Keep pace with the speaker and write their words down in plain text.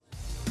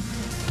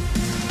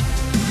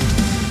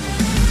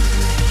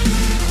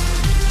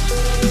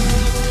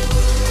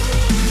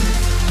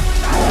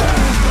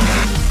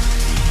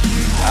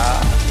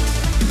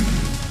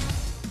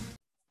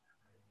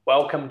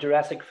Welcome,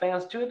 Jurassic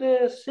fans, to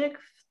the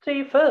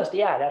 61st,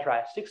 yeah, that's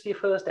right,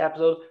 61st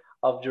episode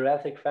of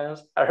Jurassic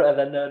Fans, a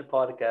Rather Nerd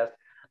podcast.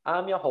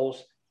 I'm your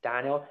host,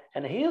 Daniel,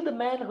 and he's the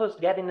man who's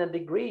getting a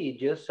degree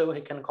just so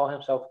he can call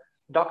himself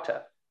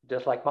Doctor,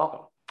 just like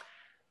Malcolm.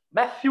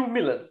 Matthew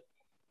Millen.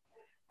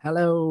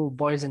 Hello,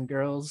 boys and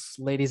girls,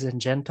 ladies and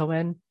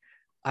gentlemen.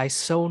 I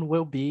soon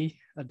will be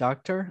a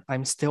doctor.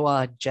 I'm still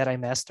a Jedi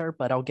Master,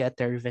 but I'll get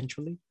there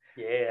eventually.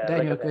 Yeah, look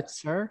Daniel, at good that.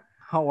 sir,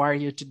 how are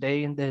you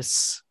today in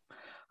this,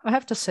 I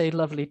have to say,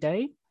 lovely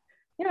day?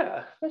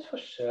 Yeah, that's for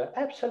sure.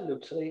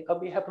 Absolutely. I'll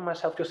be helping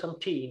myself to some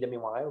tea in the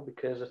meanwhile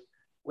because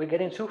we're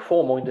getting too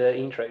formal in the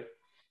intro.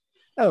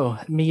 Oh,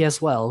 me as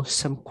well.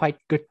 Some quite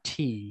good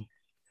tea.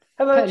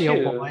 How about Hello,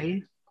 you,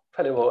 boy.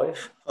 fellow boy?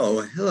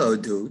 Oh, hello,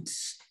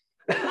 dudes.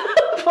 what,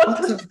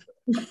 What's up?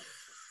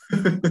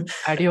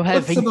 Are you What's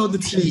having about the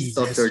tea taste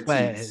of as your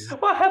well? teeth?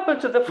 what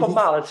happened to the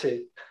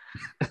formality?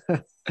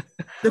 The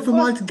What?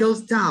 formality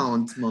goes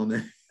down,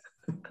 moment.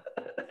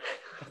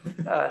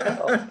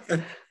 Hell.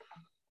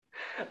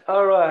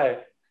 All right.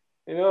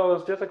 I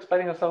was just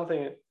expecting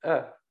something.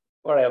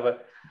 Whatever.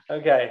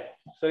 Okay.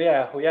 So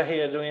yeah, we are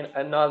here doing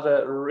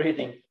another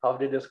reading of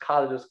the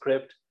Discarded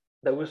script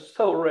that was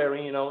so rare,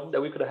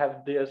 that we could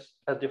have this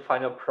as the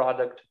final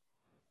product,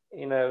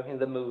 in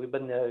the movie,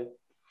 but no,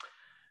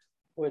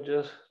 we're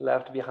just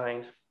left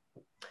behind.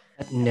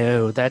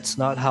 No, that's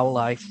not how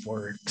life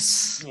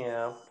works.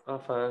 Yeah,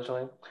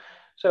 unfortunately.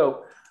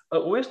 So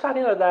we're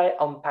starting today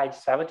on page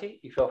 70.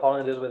 If you're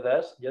following this with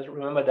us, just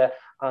remember that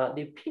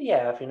the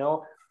PDF,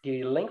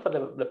 the link for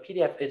the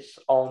PDF is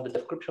on the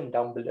description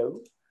down below.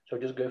 So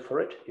just go for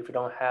it if you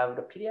don't have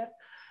the PDF.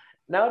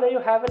 Now that you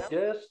have it,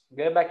 just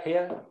go back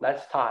here.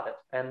 Let's start it.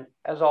 And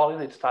as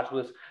always, it starts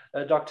with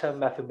Dr.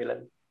 Matthew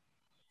Millen.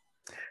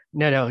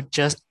 No,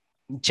 just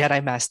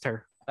Jedi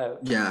Master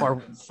Yeah.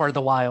 for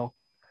the while.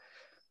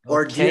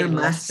 Or Okay, Dear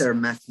let's- Master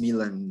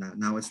Macmillan.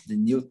 Now it's the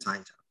new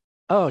title.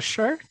 Oh,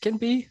 sure, can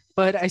be,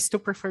 but I still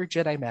prefer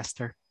Jedi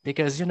Master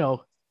because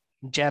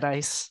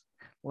Jedi's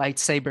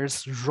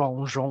lightsabers,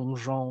 zhong zhong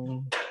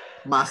zhong.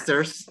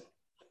 Masters.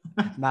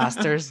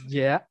 Masters,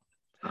 yeah,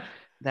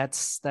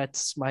 that's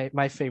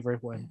my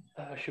favorite one.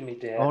 Should be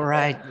dead. All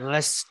right,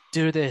 let's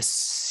do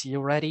this. You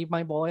ready,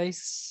 my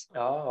boys?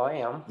 Oh, I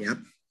am. Yep.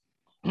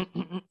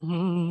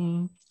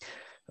 All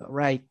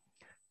right,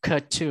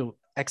 cut to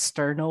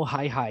external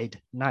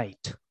hide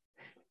night.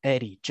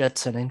 Eddie,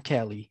 Judson, and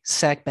Kelly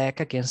sat back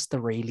against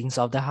the railings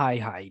of the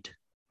hide.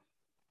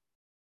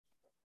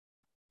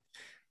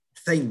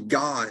 Thank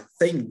God.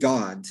 Thank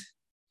God.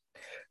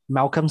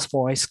 Malcolm's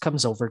voice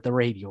comes over the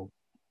radio.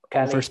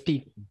 Over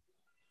speaking.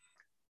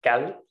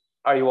 Kelly,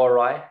 are you all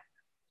right?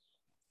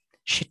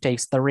 She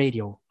takes the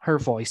radio, her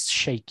voice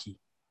shaky.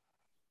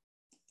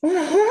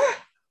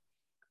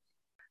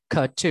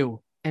 Cut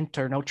to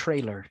internal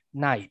trailer,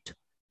 night.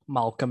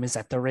 Malcolm is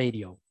at the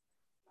radio.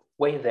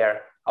 Wait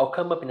there. I'll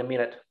come up in a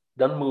minute.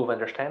 Don't move,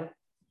 understand?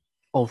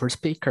 Over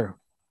speaker.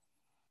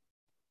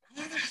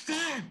 I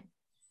understand.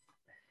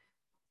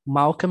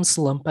 Malcolm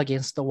slumped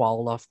against the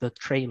wall of the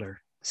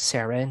trailer.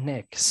 Sarah and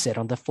Nick sit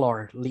on the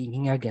floor,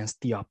 leaning against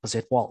the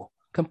opposite wall,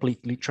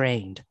 completely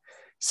trained.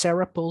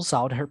 Sarah pulls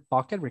out her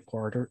pocket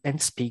recorder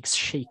and speaks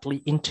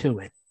shakily into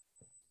it.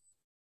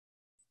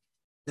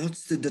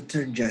 Notes to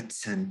Dr.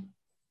 Judson.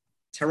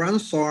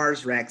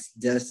 Tyrannosaurus Rex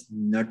does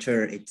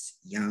nurture its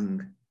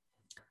young.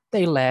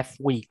 They laugh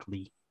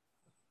weakly.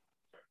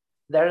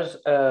 There's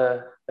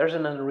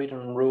an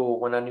unwritten rule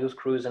when a news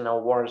crew is in a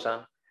war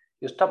zone.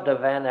 You stop the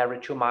van every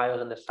 2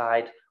 miles and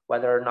decide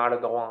whether or not to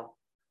go on,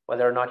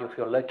 whether or not you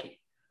feel lucky.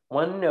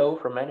 One no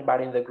from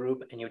anybody in the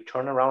group and you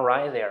turn around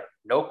right there.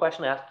 No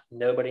question asked,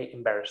 nobody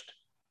embarrassed.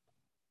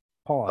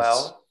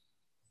 Pause.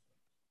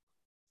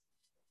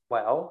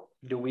 Well,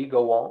 do we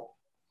go on?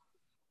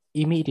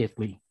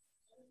 Immediately.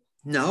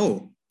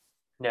 No.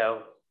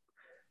 No.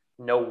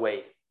 No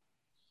way.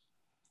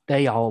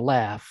 They all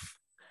laugh.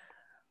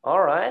 All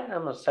right,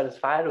 I'm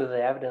satisfied with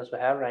the evidence we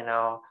have right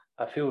now.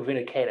 I feel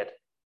vindicated.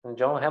 And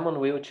John Hammond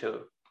will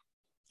too.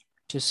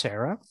 To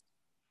Sarah.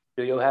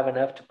 Do you have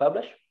enough to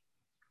publish?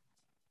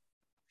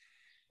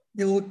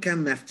 They will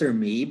come after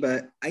me,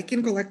 but I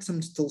can collect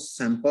some still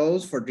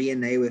samples for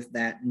DNA with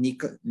that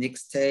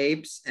Nick's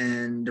tapes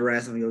and the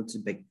rest of you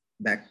to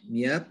back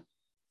me up.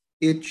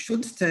 It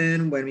should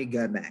stand when we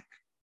get back.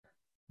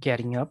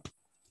 Getting up.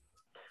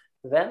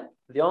 Then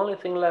the only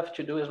thing left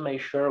to do is make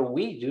sure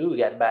we do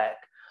get back.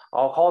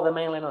 I'll call the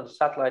mainland on the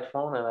satellite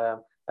phone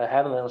and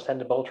have them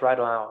send the boat right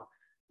now.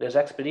 This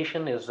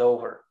expedition is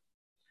over.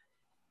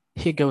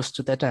 He goes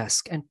to the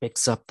desk and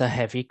picks up the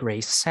heavy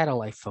gray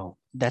satellite phone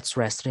that's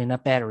resting in a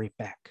battery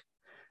pack.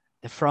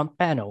 The front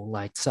panel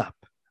lights up,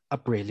 a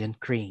brilliant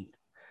green.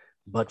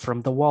 But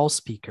from the wall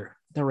speaker,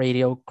 the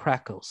radio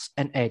crackles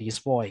and Eddie's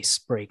voice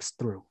breaks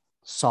through,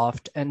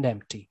 soft and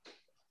empty.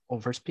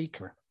 Over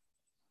speaker.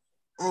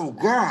 Oh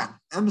God,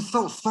 I'm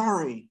so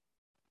sorry.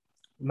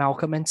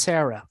 Malcolm and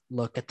Sarah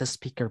look at the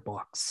speaker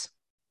box.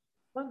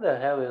 What the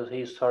hell is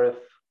he sorry?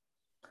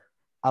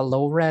 A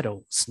low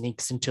rattle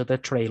sneaks into the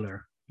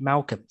trailer.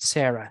 Malcolm,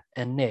 Sarah,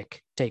 and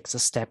Nick takes a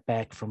step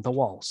back from the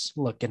walls,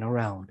 looking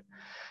around.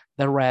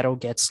 The rattle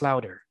gets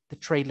louder. The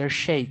trailer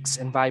shakes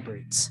and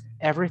vibrates.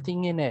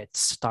 Everything in it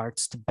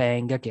starts to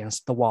bang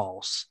against the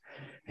walls,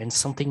 and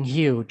something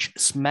huge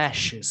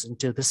smashes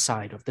into the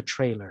side of the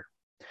trailer.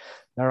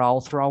 They're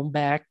all thrown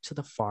back to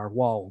the far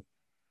wall.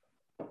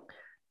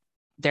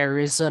 There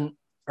is an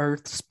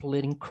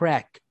earth-splitting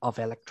crack of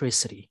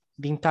electricity.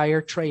 The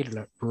entire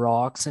trailer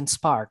rocks and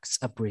sparks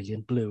a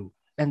brilliant blue,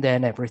 and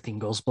then everything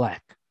goes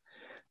black.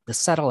 The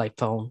satellite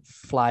phone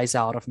flies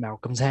out of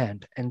Malcolm's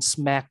hand and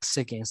smacks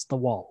against the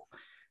wall.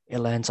 It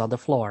lands on the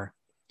floor.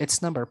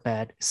 Its number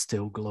pad is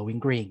still glowing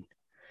green.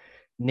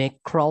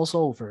 Nick crawls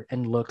over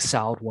and looks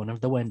out one of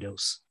the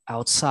windows.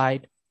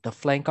 Outside, the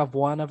flank of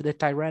one of the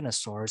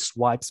tyrannosaurs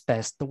wipes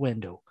past the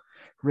window,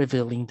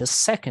 revealing the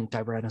second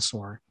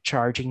tyrannosaur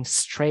charging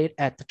straight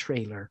at the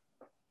trailer.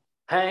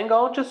 Hang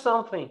on to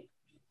something.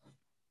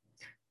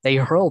 They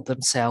hurl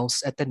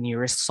themselves at the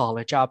nearest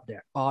solid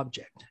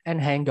object and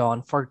hang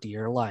on for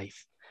dear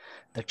life.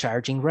 The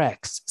charging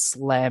wrecks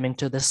slam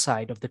into the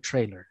side of the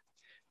trailer,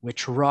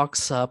 which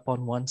rocks up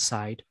on one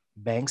side,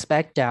 bangs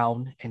back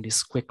down, and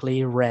is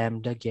quickly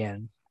rammed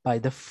again by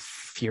the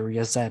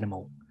furious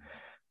animal.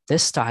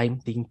 This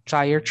time, the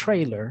entire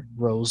trailer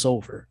rolls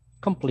over,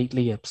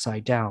 completely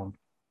upside down.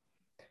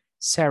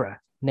 Sarah,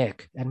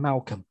 Nick, and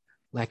Malcolm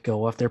let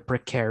go of their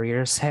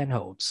precarious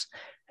handholds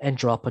and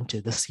drop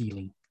onto the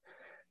ceiling.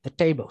 The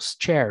tables,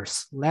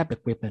 chairs, lab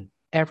equipment,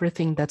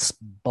 everything that's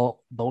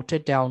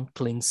bolted down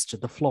clings to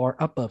the floor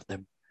above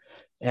them.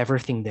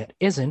 Everything that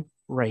isn't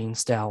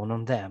rains down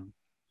on them.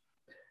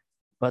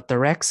 But the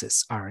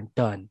Rexes aren't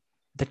done.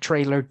 The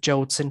trailer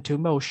jolts into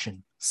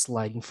motion,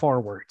 sliding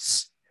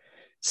forwards.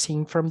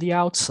 Seen from the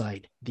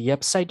outside, the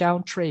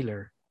upside-down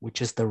trailer, which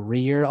is the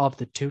rear of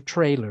the two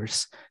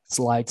trailers,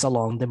 slides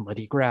along the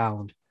muddy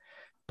ground,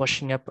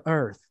 pushing up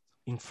earth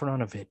in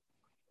front of it.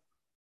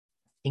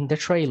 In the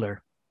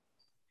trailer,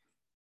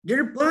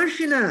 They're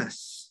pushing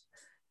us.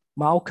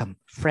 Malcolm,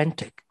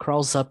 frantic,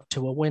 crawls up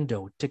to a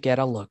window to get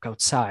a look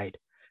outside.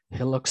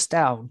 He looks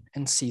down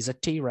and sees a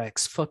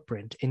T-Rex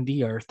footprint in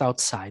the earth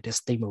outside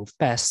as they move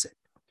past it.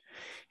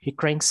 He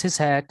cranks his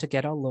head to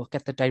get a look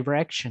at the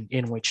direction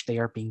in which they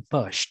are being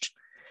pushed.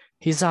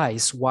 His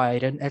eyes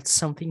widen at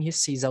something he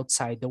sees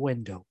outside the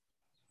window.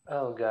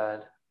 Oh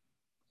God.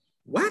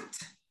 What?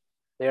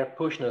 They are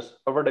pushing us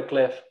over the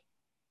cliff.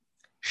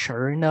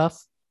 Sure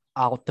enough,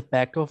 out the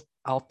back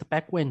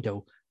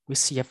window, we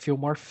see a few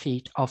more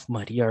feet of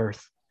muddy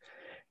earth,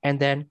 and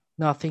then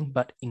nothing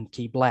but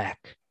inky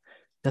black.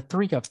 The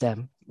three of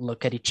them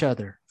look at each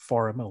other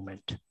for a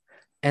moment,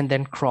 and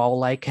then crawl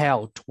like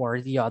hell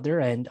toward the other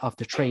end of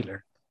the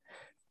trailer.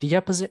 The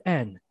opposite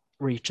end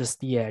reaches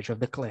the edge of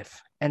the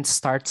cliff and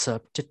starts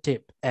up to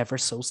tip ever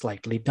so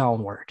slightly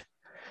downward.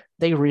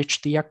 They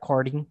reach the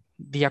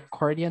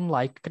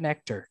accordion-like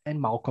connector,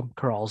 and Malcolm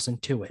crawls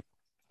into it.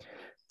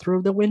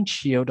 Through the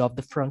windshield of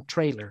the front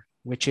trailer,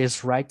 which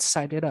is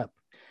right-sided up,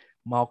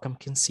 Malcolm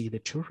can see the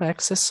two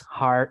Rexes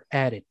hard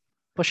at it,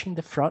 pushing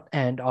the front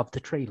end of the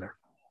trailer.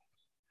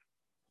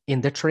 In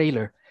the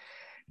trailer,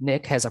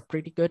 Nick has a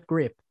pretty good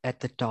grip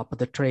at the top of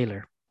the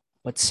trailer,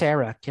 but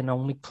Sarah can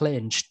only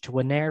clinch to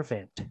an air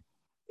vent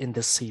in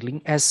the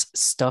ceiling as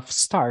stuff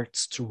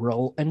starts to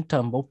roll and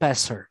tumble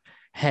past her,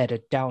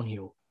 headed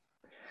downhill.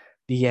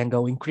 The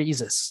angle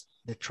increases,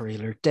 the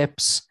trailer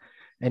dips,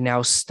 and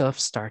now stuff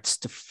starts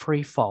to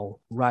free fall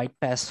right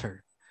past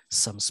her,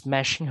 some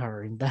smashing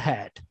her in the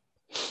head.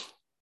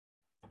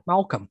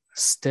 Malcolm,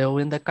 still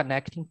in the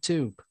connecting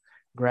tube,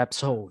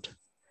 grabs hold.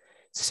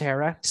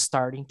 Sarah,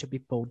 starting to be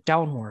pulled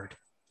downward,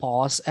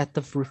 paws at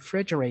the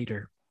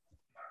refrigerator,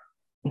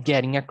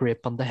 getting a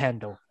grip on the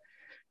handle.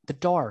 The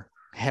door,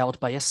 held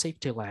by a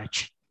safety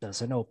latch,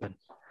 doesn't open.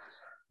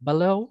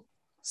 Below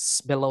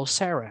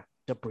Sarah,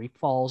 debris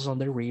falls on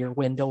the rear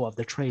window of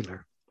the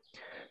trailer.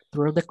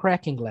 Through the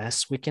cracking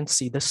glass, we can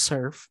see the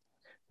surf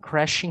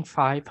crashing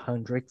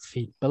 500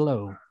 feet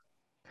below.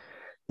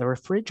 The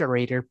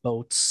refrigerator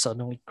bolts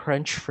suddenly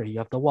crunch free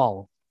of the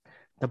wall.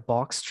 The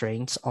box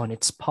strains on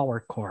its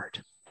power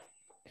cord.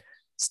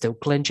 Still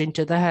clinging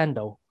to the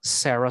handle,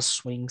 Sarah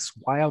swings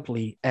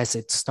wildly as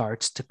it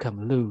starts to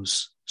come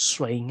loose,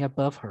 swaying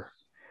above her.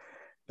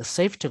 The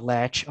safety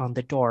latch on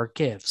the door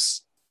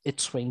gives. It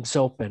swings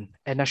open,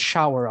 and a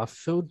shower of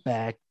food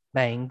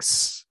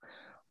bangs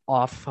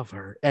off of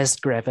her as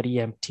gravity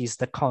empties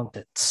the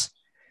contents.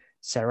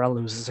 Sarah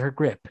loses her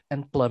grip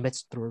and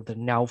plummets through the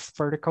now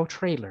vertical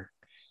trailer.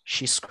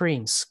 She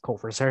screams,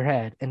 covers her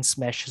head, and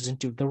smashes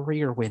into the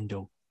rear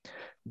window.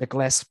 The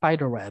glass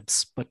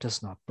spiderwebs, but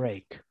does not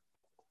break.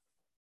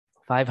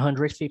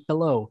 500 feet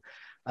below,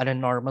 an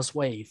enormous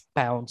wave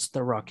pounds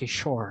the rocky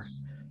shore.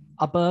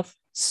 Above,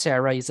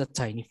 Sarah is a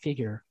tiny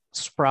figure,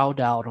 sprawled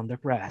out on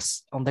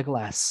the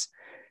glass,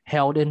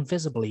 held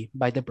invisibly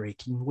by the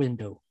breaking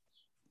window.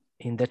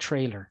 In the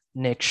trailer,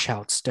 Nick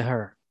shouts to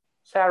her.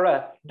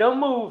 Sarah, don't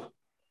move.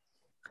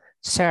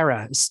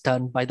 Sarah,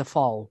 stunned by the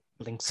fall,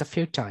 blinks a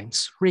few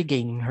times,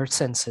 regaining her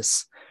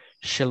senses.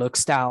 She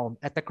looks down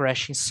at the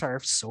crashing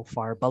surf so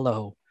far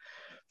below,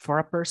 For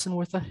a person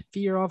with a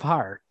fear of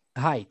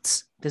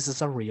heights, this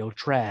is a real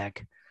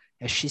drag.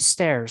 As she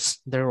stares,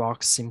 the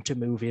rocks seem to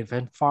move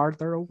even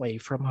farther away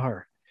from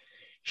her.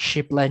 She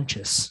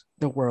blenches.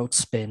 The world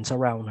spins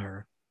around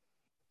her.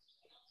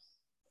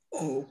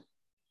 Oh,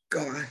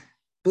 God,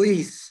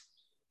 please.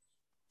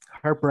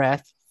 Her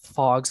breath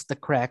fogs the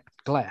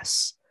cracked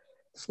glass.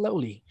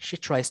 Slowly, she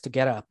tries to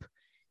get up,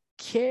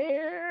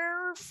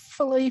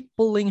 carefully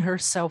pulling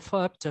herself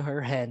up to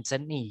her hands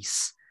and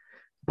knees.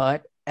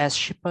 But as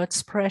she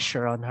puts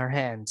pressure on her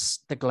hands,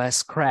 the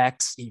glass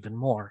cracks even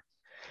more.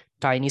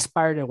 Tiny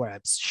spider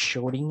webs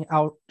shooting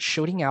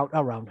out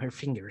around her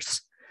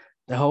fingers.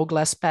 The whole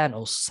glass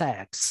panel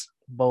sags,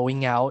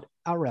 bowing out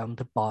around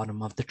the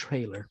bottom of the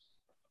trailer.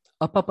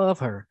 Up above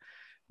her,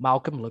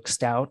 Malcolm looks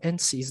down and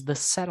sees the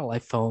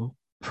satellite phone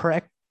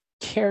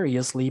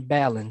precariously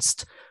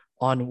balanced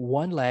on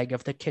one leg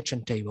of the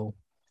kitchen table,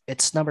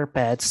 its number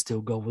pad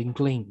still glowing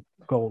green.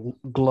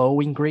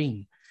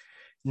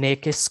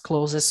 Nick is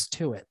closest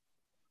to it.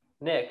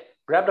 Nick,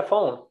 grab the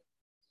phone.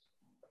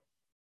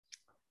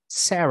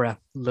 Sarah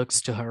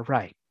looks to her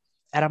right,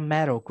 at a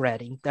metal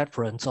grating that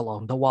runs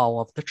along the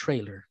wall of the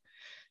trailer.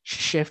 She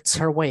shifts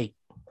her weight,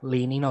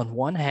 leaning on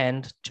one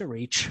hand to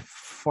reach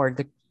for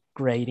the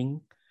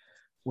grating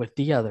with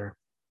the other.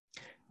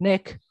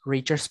 Nick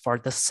reaches for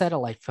the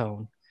satellite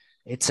phone,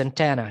 its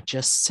antenna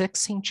just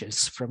 6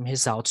 inches from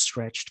his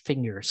outstretched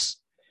fingers.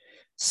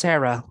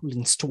 Sarah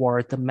leans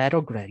toward the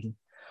metal grating.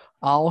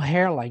 All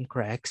hairline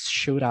cracks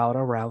shoot out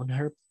around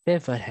her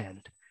pivot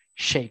hand,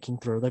 shaking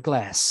through the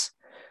glass.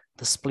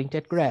 The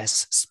splintered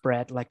grass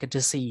spread like a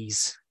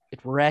disease. It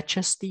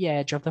wrenches the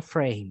edge of the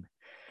frame,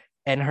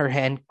 and her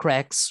hand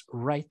cracks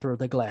right through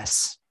the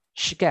glass.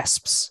 She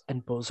gasps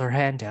and pulls her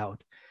hand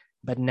out,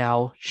 but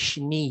now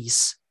she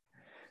knees,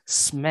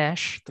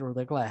 smash through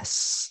the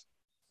glass.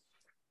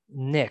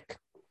 Nick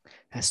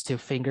has 2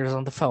 fingers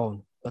on the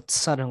phone, but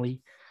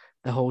suddenly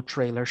the whole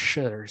trailer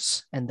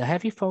shudders and the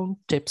heavy phone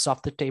tips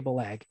off the table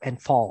leg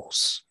and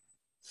falls.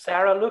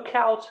 Sarah, look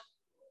out.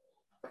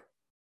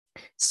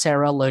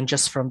 Sarah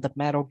lunges from the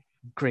metal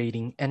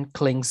grating and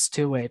clings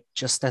to it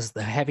just as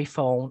the heavy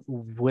phone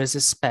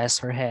whizzes past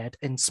her head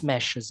and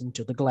smashes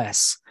into the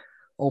glass,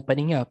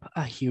 opening up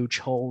a huge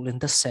hole in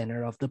the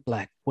center of the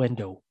back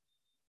window.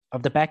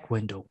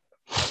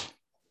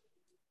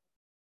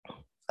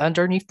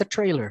 Underneath the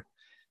trailer,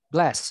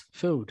 glass,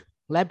 food,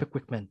 lab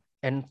equipment,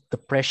 and the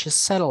precious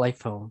satellite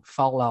phone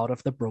fall out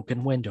of the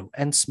broken window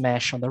and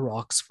smash on the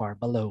rocks far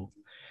below.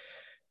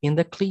 In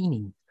the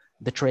cleaning,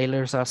 the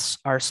trailers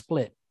are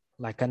split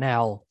like an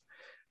L.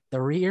 The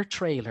rear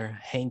trailer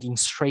hanging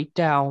straight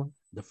down,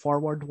 the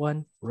forward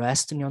one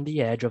resting on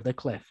the edge of the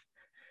cliff.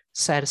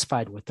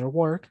 Satisfied with their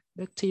work,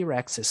 the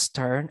T-Rexes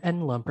turn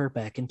and lumber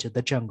back into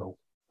the jungle.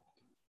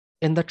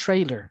 In the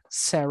trailer,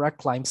 Sarah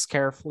climbs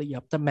carefully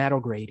up the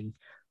metal grating.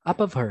 Up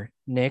of her,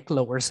 Nick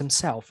lowers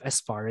himself as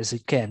far as he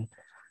can,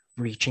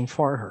 reaching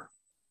for her.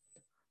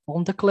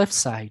 On the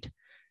cliffside,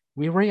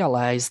 we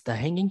realize the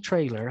hanging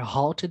trailer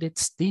halted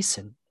its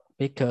descent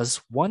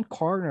because one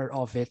corner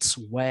of it is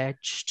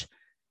wedged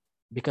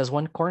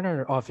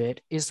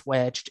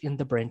in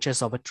the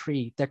branches of a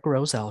tree that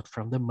grows out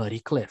from the muddy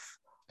cliff.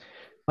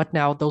 But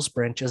now those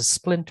branches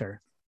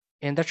splinter.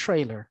 In the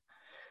trailer,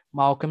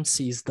 Malcolm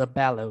sees the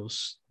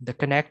bellows, the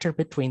connector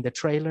between the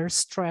trailers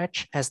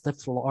stretch as the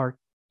floor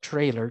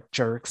trailer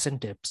jerks and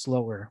dips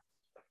lower.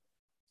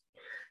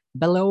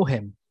 Below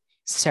him,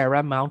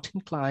 Sarah mountain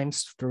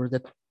climbs through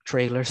the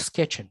trailer's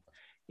kitchen,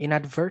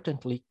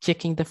 inadvertently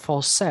kicking the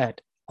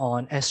faucet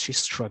on as she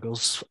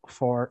struggles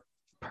for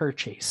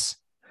purchase.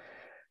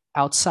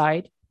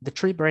 Outside, the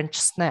tree branch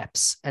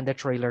snaps and the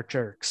trailer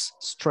jerks,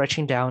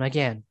 stretching down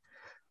again.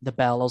 The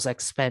bellows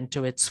expand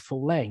to its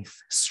full length,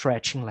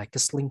 stretching like a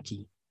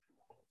slinky.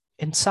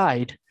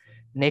 Inside,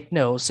 Nick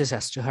knows he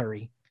has to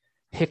hurry.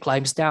 He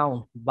climbs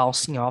down,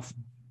 bouncing off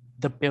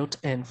the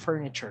built-in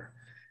furniture,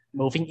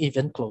 moving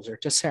even closer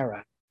to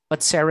Sarah.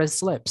 But Sarah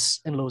slips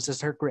and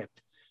loses her grip,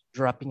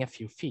 dropping a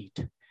few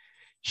feet.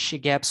 She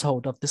grabs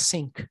hold of the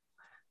sink.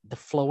 The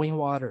flowing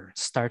water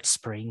starts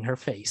spraying her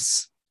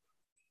face.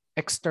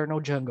 External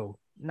jungle,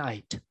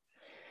 night.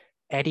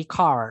 Eddie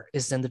Carr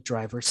is in the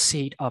driver's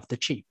seat of the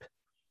Jeep,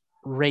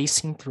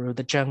 racing through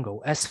the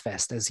jungle as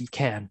fast as he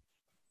can.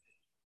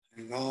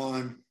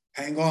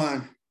 Hang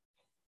on.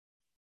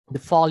 The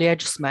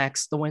foliage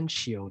smacks the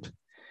windshield,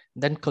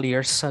 then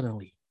clears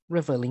suddenly,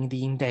 revealing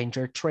the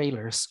endangered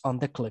trailers on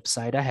the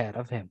cliffside ahead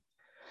of him.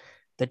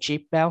 The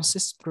Jeep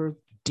bounces through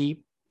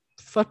deep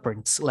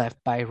footprints left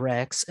by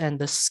wrecks and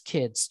the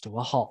skids to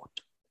a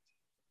halt.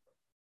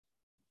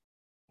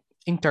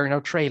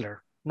 Internal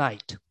trailer,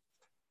 night.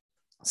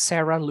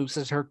 Sarah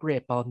loses her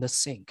grip on the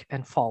sink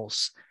and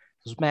falls,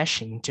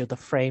 smashing into the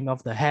frame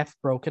of the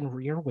half-broken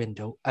rear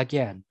window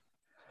again.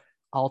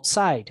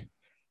 Outside,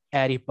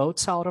 Eddie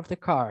bolts out of the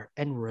car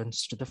and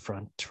runs to the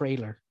front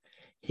trailer.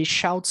 He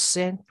shouts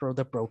in through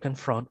the broken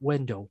front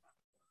window.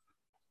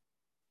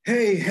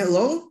 Hey,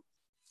 hello?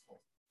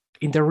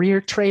 In the rear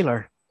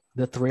trailer,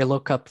 the three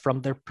look up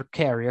from their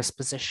precarious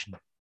position.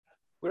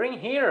 We're in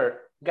here.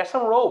 Get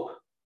some rope.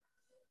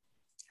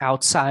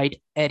 Outside,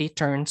 Eddie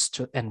turns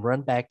to and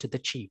runs back to the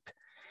Jeep.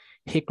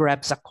 He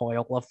grabs a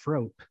coil of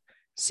rope,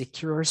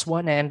 secures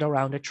one end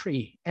around a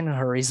tree, and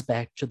hurries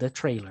back to the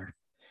trailer.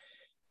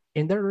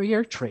 In the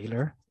rear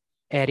trailer,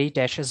 Eddie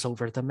dashes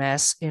over the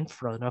mess in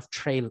front of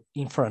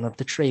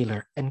the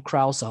trailer and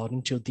crawls out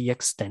into the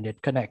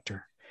extended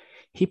connector.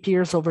 He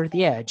peers over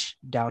the edge,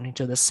 down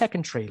into the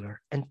second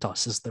trailer, and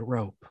tosses the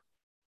rope.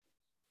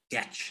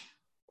 Catch.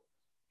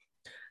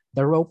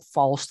 The rope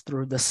falls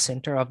through the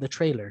center of the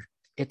trailer,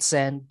 its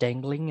end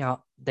dangling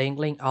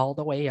all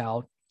the way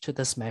out to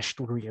the smashed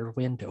rear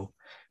window,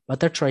 but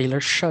the trailer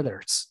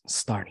shudders,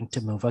 starting to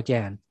move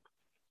again.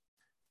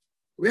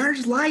 We are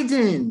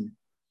sliding.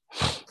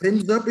 Clean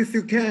it up if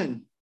you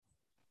can.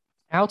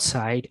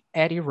 Outside,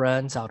 Eddie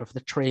runs out of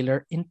the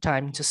trailer in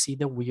time to see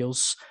the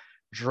wheels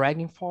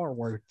dragging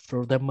forward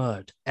through the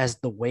mud as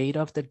the weight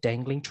of the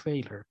dangling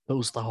trailer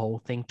pulls the whole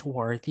thing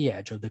toward the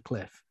edge of the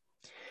cliff.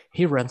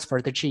 He runs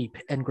for the Jeep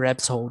and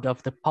grabs hold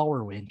of the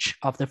power winch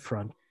of the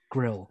front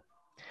grille.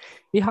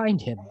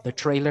 Behind him, the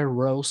trailer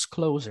rolls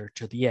closer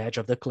to the edge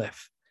of the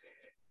cliff.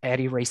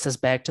 Eddie races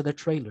back to the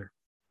trailer,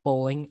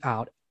 pulling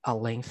out a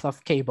length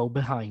of cable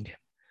behind him.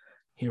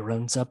 He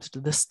runs up to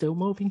the still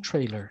moving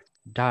trailer,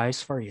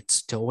 dives for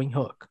its towing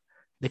hook.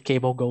 The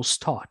cable goes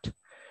taut,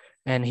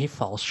 and he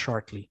falls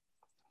shortly,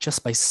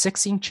 just by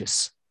 6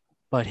 inches,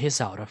 but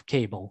he's out of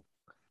cable.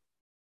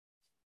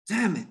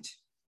 Damn it.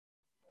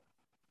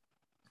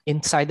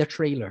 Inside the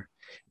trailer,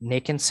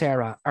 Nick and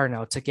Sarah are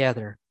now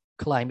together,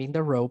 climbing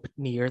the rope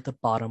near the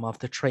bottom of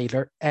the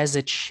trailer as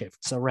it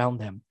shifts around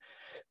them.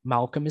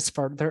 Malcolm is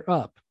further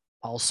up,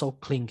 also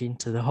clinging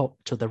to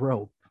the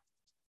rope.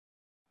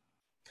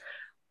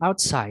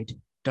 Outside,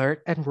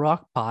 dirt and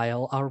rock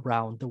pile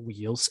around the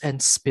wheels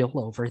and spill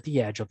over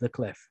the edge of the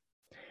cliff.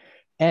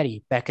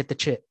 Eddie, back at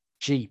the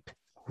Jeep,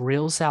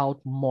 reels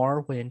out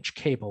more winch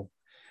cable.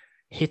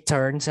 He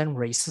turns and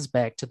races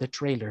back to the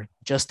trailer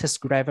just as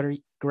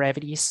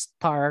gravity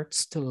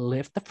starts to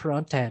lift the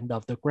front end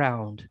of the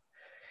ground.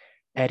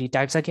 Eddie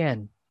dives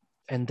again,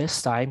 and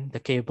this time the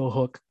cable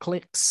hook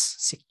clicks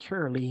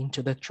securely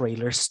into the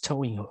trailer's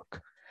towing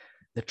hook.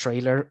 The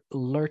trailer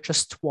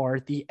lurches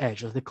toward the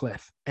edge of the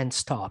cliff and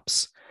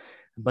stops,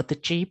 but the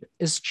Jeep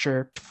is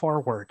jerked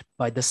forward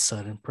by the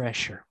sudden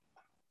pressure.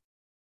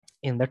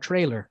 In the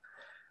trailer,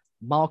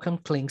 Malcolm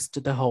clings to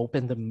the rope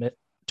in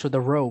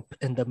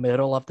the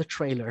middle of the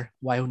trailer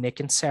while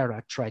Nick and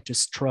Sarah try to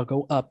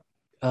struggle up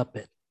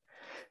it.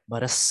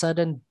 But a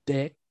sudden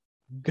dig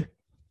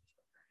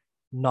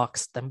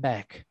knocks them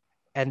back,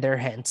 and their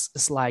hands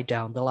slide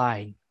down the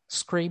line.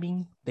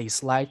 Screaming, they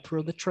slide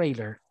through the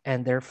trailer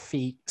and their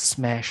feet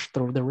smash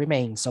through the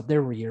remains of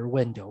their rear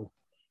window.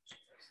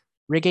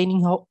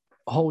 Regaining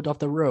hold of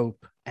the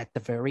rope at the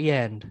very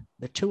end,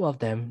 the two of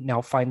them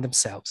now find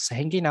themselves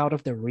hanging out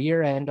of the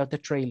rear end of the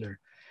trailer,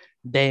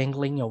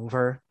 dangling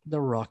over the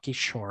rocky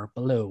shore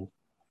below.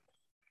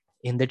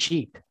 In the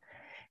Jeep,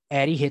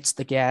 Eddie hits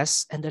the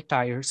gas and the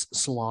tires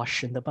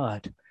slosh in the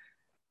mud,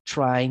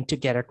 trying to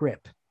get a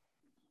grip.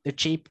 The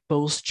Jeep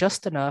pulls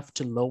just enough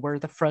to lower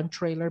the front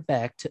trailer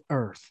back to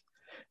earth,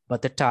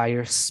 but the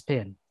tires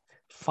spin,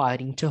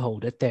 fighting to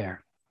hold it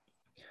there.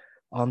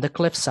 On the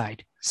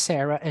cliffside,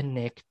 Sarah and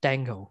Nick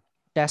dangle,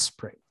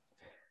 desperate.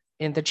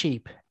 In the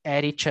Jeep,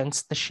 Eddie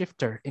chunks the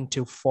shifter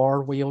into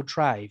 4-wheel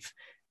drive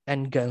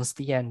and guns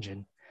the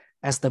engine.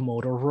 As the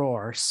motor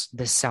roars,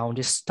 the sound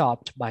is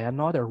stopped by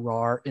another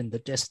roar in the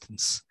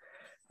distance.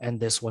 And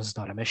this one's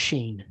not a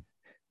machine.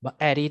 But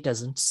Eddie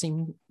doesn't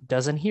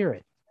hear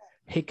it.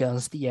 He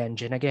guns the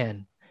engine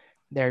again.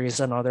 There is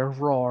another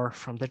roar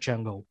from the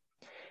jungle.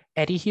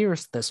 Eddie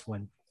hears this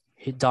one.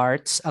 He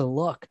darts a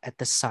look at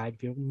the side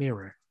view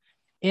mirror.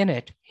 In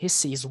it, he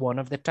sees one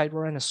of the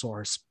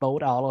tyrannosaurs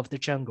bolt out of the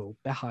jungle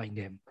behind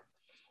him.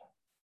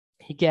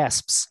 He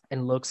gasps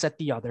and looks at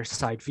the other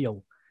side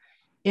view.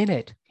 In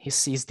it, he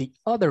sees the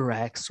other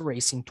Rex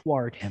racing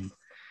toward him.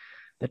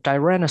 The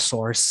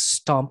tyrannosaurs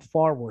stomp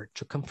forward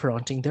to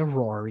confronting the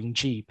roaring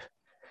Jeep.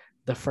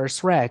 The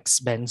first Rex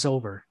bends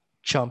over,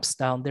 jumps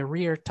down the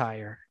rear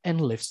tire,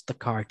 and lifts the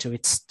car to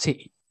its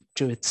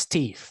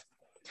teeth.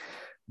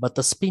 But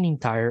the spinning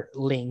tire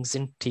lings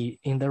in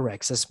the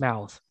Rex's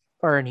mouth,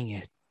 burning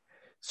it.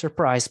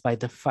 Surprised by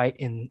the fight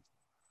in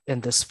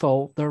this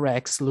fall, the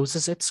Rex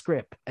loses its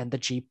grip and the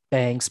Jeep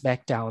bangs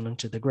back down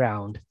onto the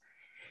ground.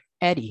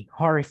 Eddie,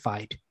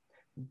 horrified,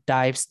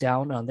 dives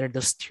down under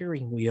the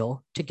steering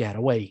wheel to get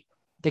away.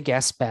 The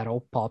gas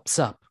pedal pops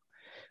up,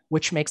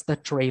 which makes the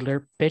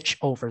trailer pitch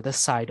over the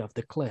side of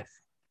the cliff.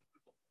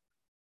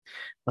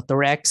 But the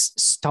Rex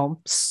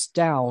stomps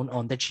down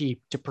on the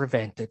Jeep to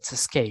prevent its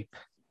escape.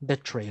 The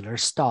trailer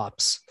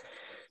stops.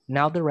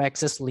 Now the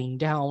Rexes lean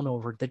down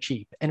over the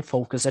Jeep and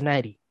focus on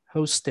Eddie,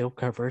 who still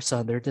covers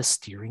under the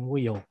steering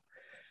wheel.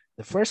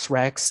 The first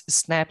Rex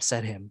snaps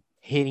at him,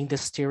 hitting the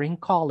steering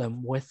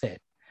column with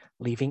it,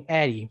 leaving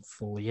Eddie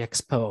fully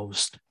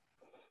exposed.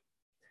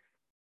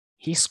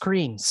 He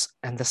screams,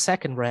 and the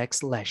second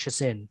Rex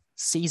lashes in,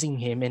 seizing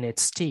him in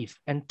its teeth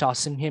and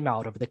tossing him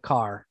out of the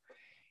car.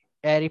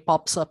 Eddie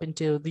pops up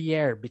into the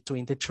air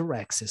between the two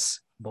Rexes.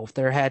 Both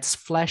their heads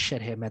flash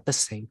at him at the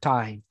same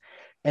time,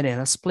 and in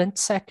a split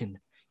second,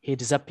 he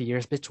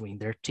disappears between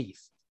their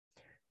teeth.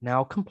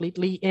 Now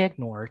completely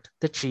ignored,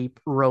 the Jeep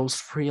rolls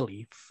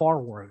freely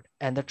forward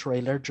and the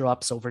trailer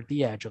drops over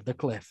the edge of the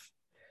cliff.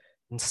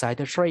 Inside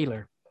the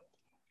trailer,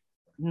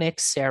 Nick,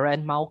 Sarah,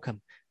 and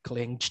Malcolm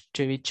cling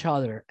to each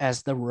other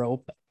as the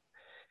rope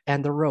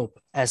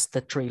as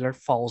the trailer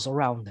falls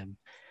around them.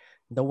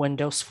 The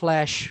windows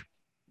flash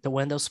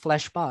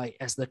by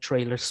as the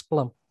trailers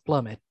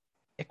plummet.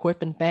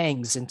 Equipment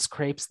bangs and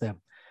scrapes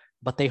them,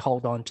 but they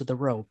hold on to the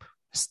rope,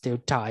 still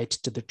tied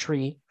to the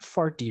tree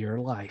for dear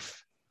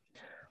life.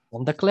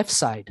 On the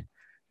cliffside,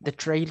 the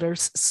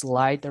trailers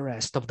slide the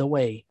rest of the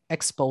way,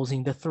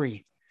 exposing the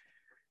three,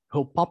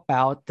 who pop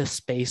out the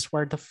space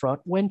where the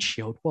front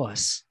windshield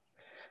was.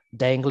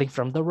 Dangling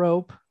from the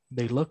rope,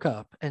 they look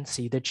up and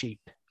see the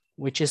Jeep,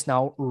 which is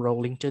now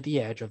rolling to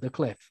the edge of the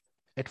cliff.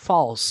 It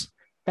falls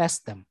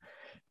past them,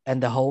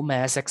 and the whole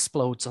mass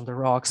explodes on the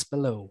rocks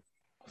below.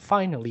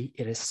 Finally,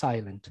 it is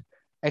silent,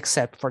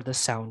 except for the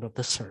sound of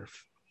the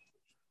surf.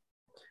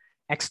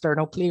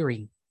 External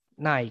clearing,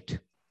 night.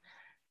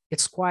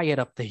 It's quiet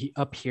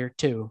up here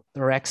too.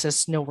 The Rex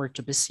is nowhere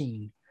to be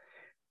seen.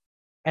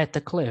 At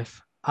the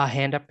cliff, a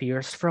hand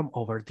appears from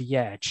over the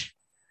edge.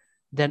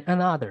 Then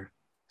another.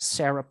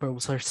 Sarah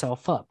pulls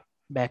herself up,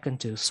 back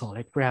into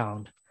solid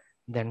ground.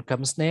 Then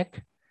comes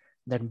Nick.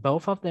 Then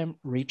both of them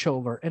reach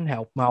over and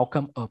help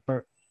Malcolm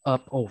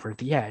up over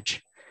the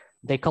edge.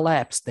 They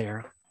collapse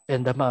there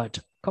in the mud,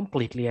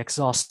 completely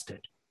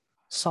exhausted.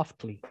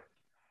 Softly,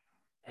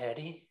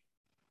 Eddie?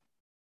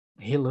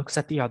 he looks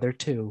at the other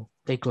two.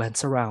 They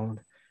glance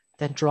around,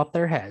 then drop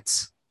their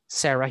heads.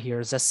 Sarah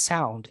hears a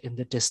sound in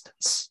the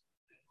distance.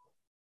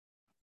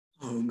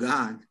 Oh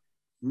God,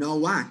 no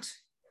what?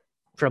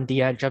 From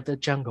the edge of the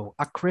jungle,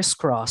 a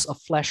crisscross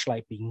of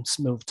flashlight beams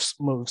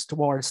moves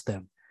towards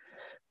them.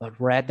 But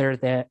rather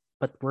than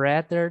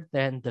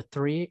the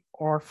 3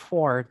 or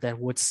 4 that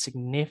would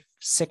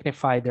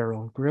signify their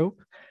own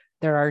group,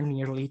 there are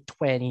nearly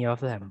 20 of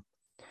them.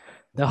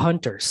 The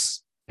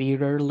hunters,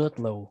 Peter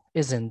Ludlow,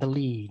 is in the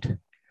lead.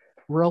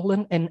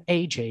 Roland and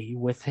AJ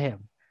with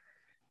him.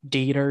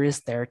 Dieter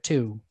is there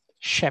too,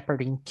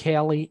 shepherding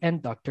Kelly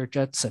and Dr.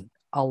 Judson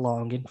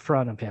along in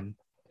front of him.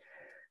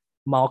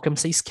 Malcolm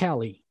sees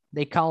Kelly.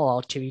 They call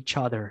out to each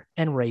other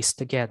and race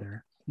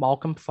together.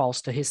 Malcolm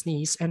falls to his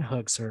knees and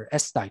hugs her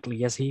as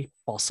tightly as he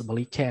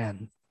possibly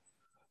can.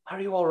 Are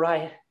you all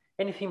right?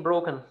 Anything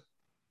broken?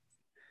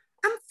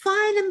 I'm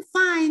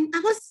fine.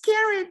 I was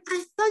scared.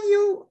 I thought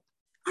you...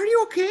 Are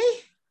you okay?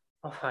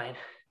 I'm fine.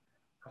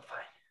 I'm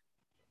fine.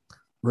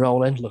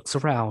 Roland looks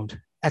around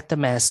at the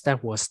mess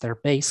that was their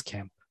base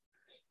camp,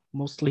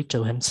 mostly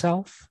to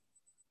himself.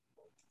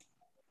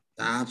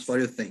 That's what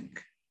you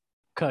think.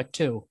 Cut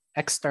to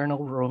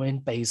external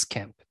ruined base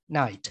camp,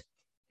 night.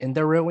 In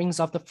the ruins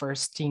of the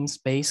first team's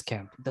base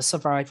camp, the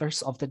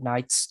survivors of the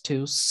night's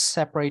two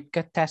separate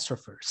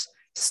catastrophers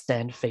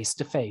stand face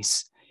to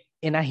face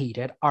in a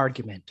heated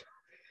argument.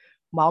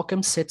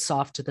 Malcolm sits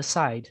off to the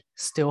side,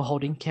 still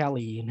holding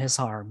Kelly in his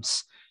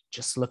arms,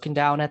 just looking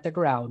down at the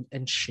ground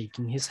and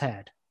shaking his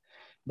head.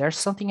 There's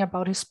something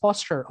about his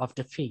posture of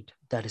defeat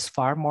that is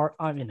far more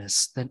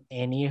ominous than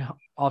any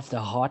of the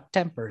hot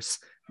tempers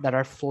that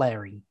are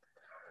flaring.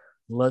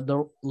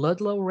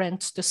 Ludlow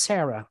rants to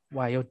Sarah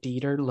while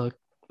Dieter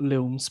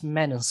looms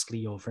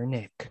menacingly over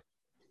Nick.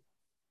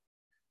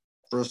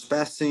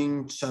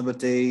 Trespassing,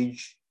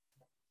 sabotage.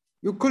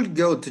 You could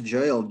go to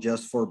jail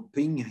just for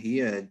being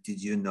here.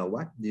 Did you know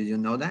what? Did you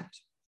know that?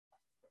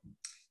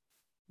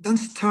 Don't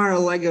start a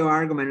Lego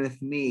argument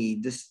with me.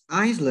 This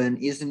island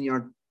isn't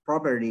your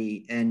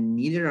property and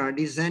neither are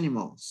these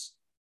animals.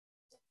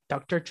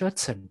 Dr.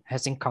 Judson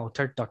has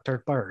encountered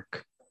Dr.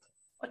 Burke.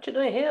 What you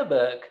doing here,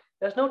 Burke?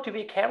 There's no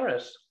TV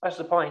cameras. What's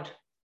the point?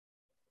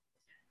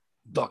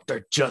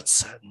 Dr.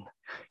 Judson,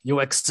 you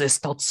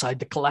exist outside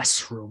the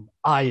classroom.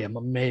 I am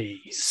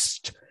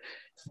amazed.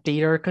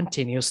 Dieter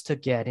continues to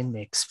get in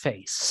Nick's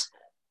face.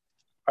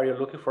 Are you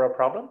looking for a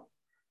problem?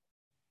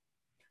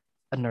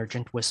 An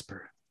urgent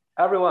whisper.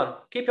 Everyone,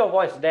 keep your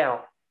voice down.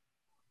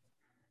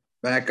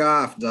 Back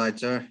off,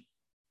 Dieter.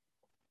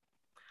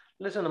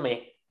 Listen to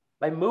me.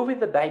 By moving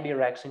the baby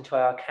Rex into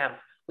our camp,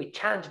 we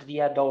challenged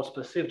the adults to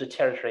pursue the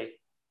territory.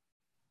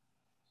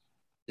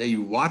 They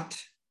what?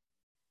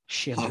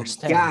 She Oh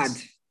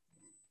understands.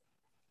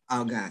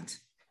 God. Oh God.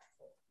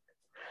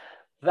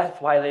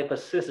 That's why they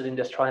persisted in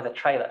destroying the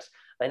trailers.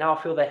 They now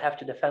feel they have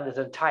to defend this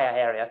entire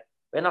area.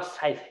 We're not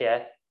safe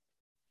here.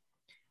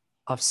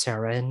 Of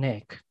Sarah and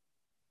Nick.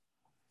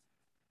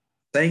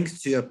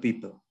 Thanks to your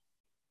people.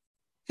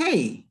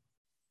 Hey,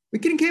 we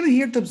can came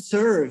here to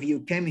observe. You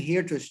came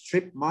here to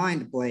strip mine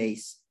the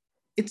place.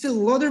 It's a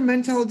loader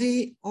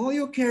mentality. All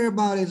you care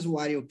about is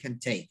what you can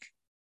take.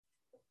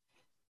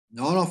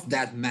 None of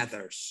that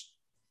matters.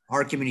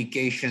 Our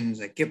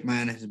communications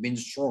equipment has been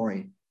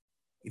destroyed.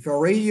 If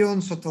your radio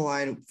and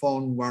satellite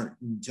phone were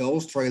in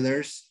those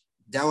trailers,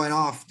 that went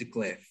off the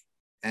cliff.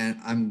 And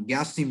I'm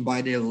guessing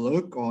by the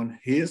look on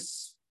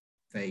his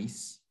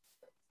face.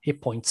 He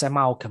points at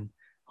Malcolm,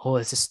 who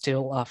is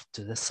still off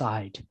to the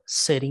side,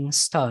 sitting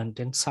stunned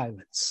in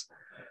silence.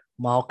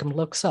 Malcolm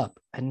looks up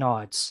and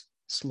nods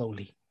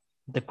slowly.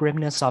 The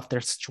grimness of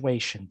their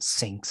situation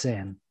sinks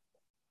in.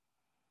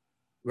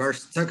 We're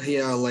stuck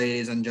here,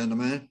 ladies and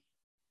gentlemen,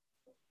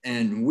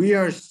 and we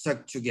are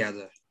stuck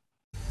together.